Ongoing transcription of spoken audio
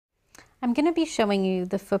I'm going to be showing you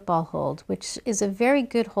the football hold, which is a very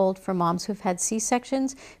good hold for moms who've had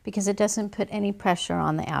C-sections because it doesn't put any pressure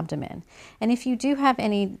on the abdomen. And if you do have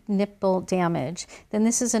any nipple damage, then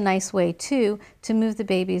this is a nice way too to move the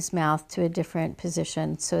baby's mouth to a different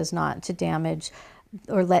position so as not to damage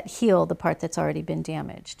or let heal the part that's already been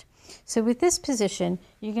damaged. So with this position,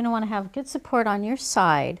 you're going to want to have good support on your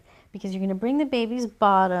side because you're going to bring the baby's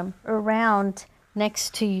bottom around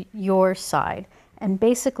next to your side and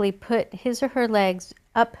basically put his or her legs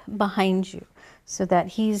up behind you so that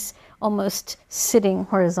he's almost sitting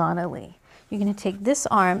horizontally. You're going to take this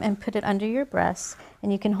arm and put it under your breast,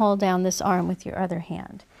 and you can hold down this arm with your other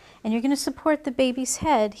hand. And you're going to support the baby's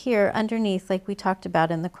head here underneath like we talked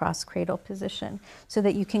about in the cross cradle position so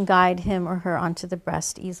that you can guide him or her onto the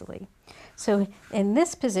breast easily. So in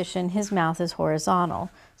this position, his mouth is horizontal.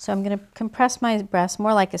 So I'm going to compress my breast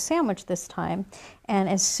more like a sandwich this time. And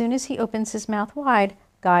as soon as he opens his mouth wide,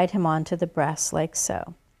 guide him onto the breast like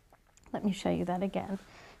so. Let me show you that again.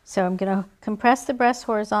 So I'm going to compress the breast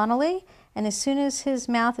horizontally. And as soon as his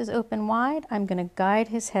mouth is open wide, I'm going to guide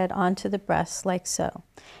his head onto the breast like so.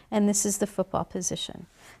 And this is the football position.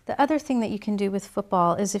 The other thing that you can do with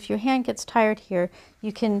football is if your hand gets tired here,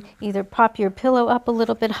 you can either pop your pillow up a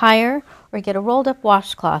little bit higher or get a rolled up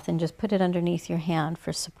washcloth and just put it underneath your hand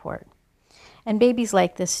for support. And babies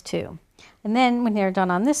like this too. And then when they're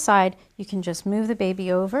done on this side, you can just move the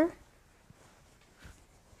baby over.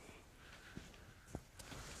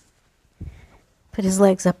 Put his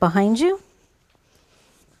legs up behind you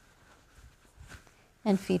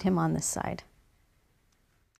and feed him on this side.